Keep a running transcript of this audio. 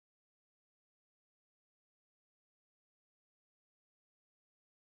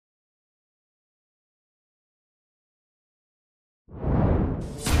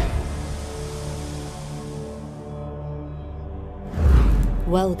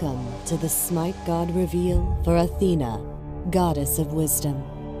Welcome to the SMITE God reveal for Athena, Goddess of Wisdom.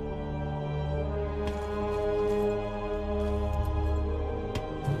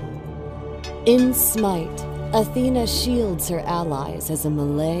 In SMITE, Athena shields her allies as a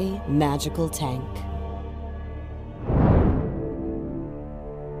melee magical tank.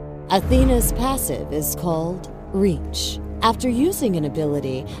 Athena's passive is called Reach. After using an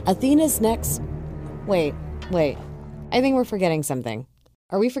ability, Athena's next... Wait. I think we're forgetting something.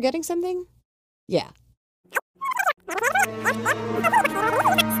 Are we forgetting something? Yeah.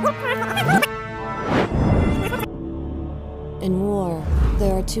 In war,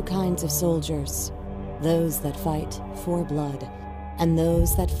 there are two kinds of soldiers. Those that fight for blood, and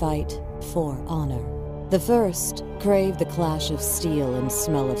those that fight for honor. The first crave the clash of steel and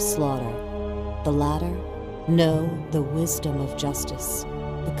smell of slaughter. The latter know the wisdom of justice,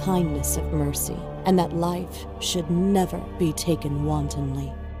 the kindness of mercy, and that life should never be taken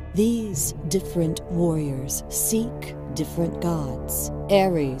wantonly. These different warriors seek different gods.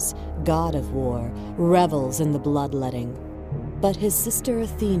 Ares, god of war, revels in the bloodletting. But his sister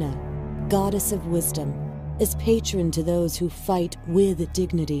Athena, goddess of wisdom, is patron to those who fight with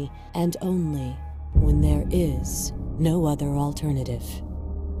dignity and only when there is no other alternative.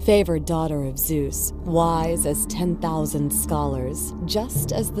 Favored daughter of Zeus, wise as 10,000 scholars,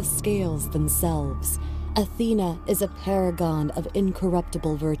 just as the scales themselves, Athena is a paragon of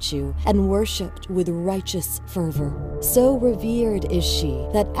incorruptible virtue and worshipped with righteous fervor. So revered is she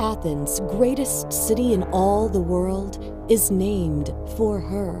that Athens, greatest city in all the world, is named for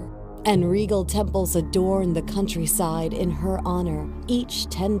her. And regal temples adorn the countryside in her honor, each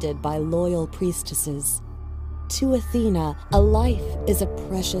tended by loyal priestesses. To Athena, a life is a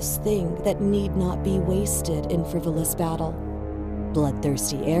precious thing that need not be wasted in frivolous battle.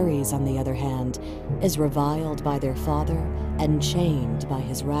 Bloodthirsty Ares, on the other hand, is reviled by their father and chained by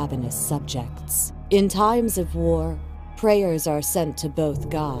his ravenous subjects. In times of war, prayers are sent to both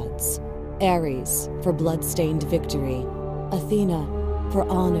gods. Ares for blood-stained victory, Athena for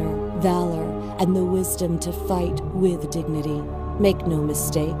honor, valor, and the wisdom to fight with dignity. Make no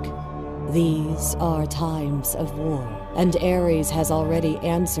mistake, these are times of war, and Ares has already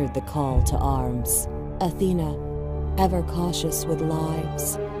answered the call to arms. Athena, ever cautious with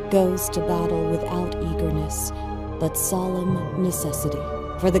lives, goes to battle without eagerness, but solemn necessity.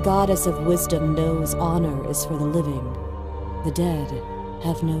 For the goddess of wisdom knows honor is for the living. The dead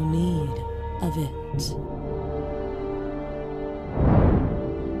have no need of it.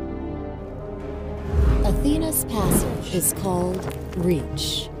 Athena's passive is called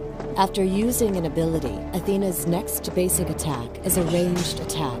Reach. After using an ability, Athena's next basic attack is a ranged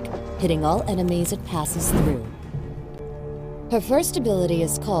attack, hitting all enemies it passes through. Her first ability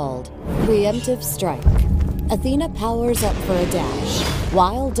is called Preemptive Strike. Athena powers up for a dash.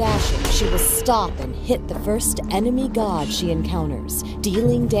 While dashing, she will stop and hit the first enemy god she encounters,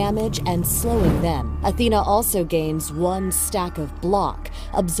 dealing damage and slowing them. Athena also gains one stack of block,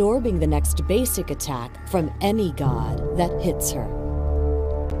 absorbing the next basic attack from any god that hits her.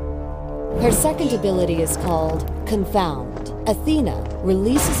 Her second ability is called Confound. Athena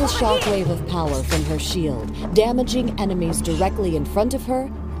releases a shockwave of power from her shield, damaging enemies directly in front of her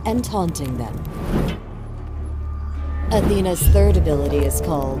and taunting them. Athena's third ability is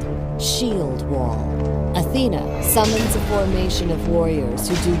called Shield Wall. Athena summons a formation of warriors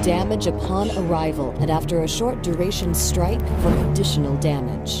who do damage upon arrival and after a short duration strike for additional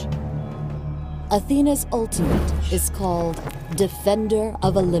damage. Athena's ultimate is called Defender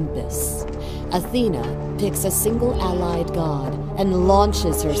of Olympus. Athena picks a single allied god and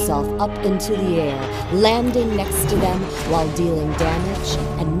launches herself up into the air, landing next to them while dealing damage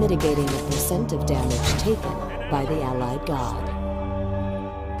and mitigating the percent of damage taken by the allied god.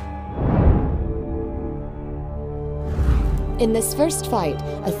 In this first fight,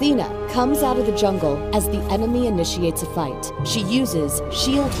 Athena comes out of the jungle as the enemy initiates a fight. She uses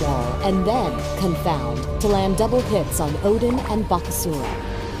Shield Wall and then Confound to land double hits on Odin and Bakasura.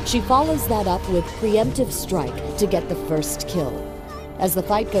 She follows that up with Preemptive Strike to get the first kill. As the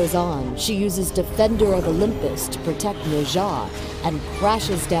fight goes on, she uses Defender of Olympus to protect Naja and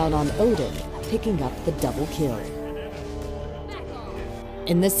crashes down on Odin, picking up the double kill.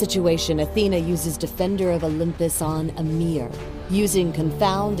 In this situation, Athena uses Defender of Olympus on Ymir, using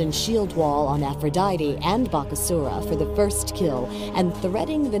Confound and Shield Wall on Aphrodite and Bakasura for the first kill, and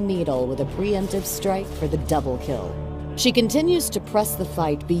threading the needle with a Preemptive Strike for the double kill. She continues to press the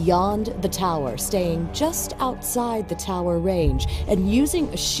fight beyond the tower, staying just outside the tower range, and using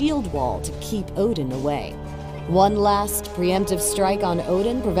a Shield Wall to keep Odin away. One last Preemptive Strike on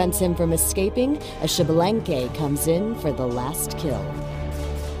Odin prevents him from escaping. A Shibalenke comes in for the last kill.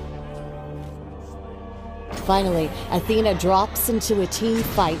 Finally, Athena drops into a team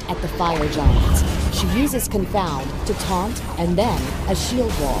fight at the fire giants. She uses Confound to taunt and then a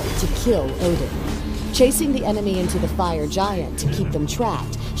shield wall to kill Odin. Chasing the enemy into the fire giant to keep them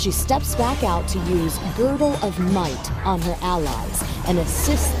trapped, she steps back out to use Girdle of Might on her allies and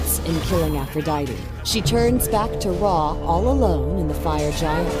assists in killing Aphrodite. She turns back to Ra all alone in the fire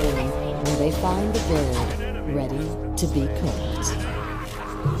giant room, where they find the bird ready to be cooked.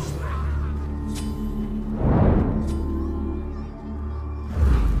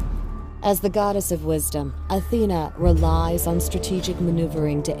 As the goddess of wisdom, Athena relies on strategic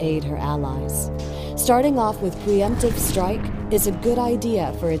maneuvering to aid her allies. Starting off with preemptive strike is a good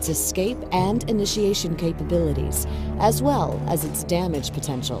idea for its escape and initiation capabilities, as well as its damage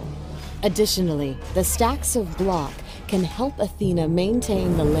potential. Additionally, the stacks of block can help Athena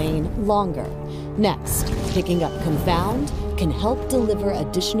maintain the lane longer. Next, picking up Confound can help deliver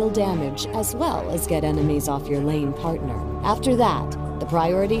additional damage as well as get enemies off your lane partner. After that, the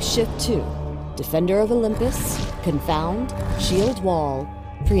priorities shift to Defender of Olympus, Confound, Shield Wall,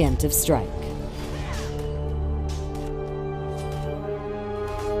 Preemptive Strike.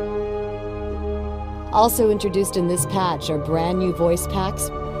 Also introduced in this patch are brand new voice packs.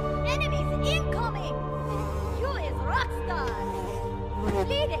 Enemies incoming! You is Rockstar!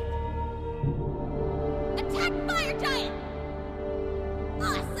 Lead it! Attack Fire Giant!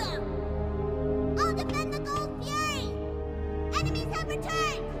 Awesome! I'll defend the Gold Fury! Enemies have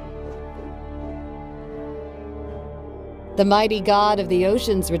returned! The mighty god of the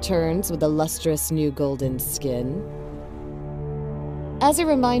oceans returns with a lustrous new golden skin. As a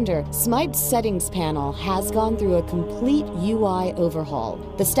reminder, SMITE's settings panel has gone through a complete UI overhaul.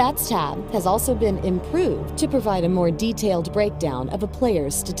 The Stats tab has also been improved to provide a more detailed breakdown of a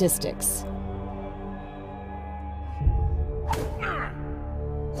player's statistics.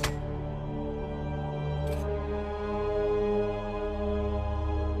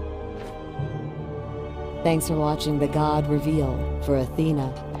 Thanks for watching the God Reveal for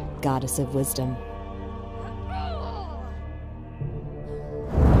Athena, Goddess of Wisdom.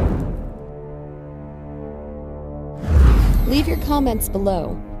 Leave your comments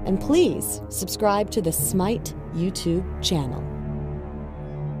below, and please subscribe to the SMITE YouTube channel.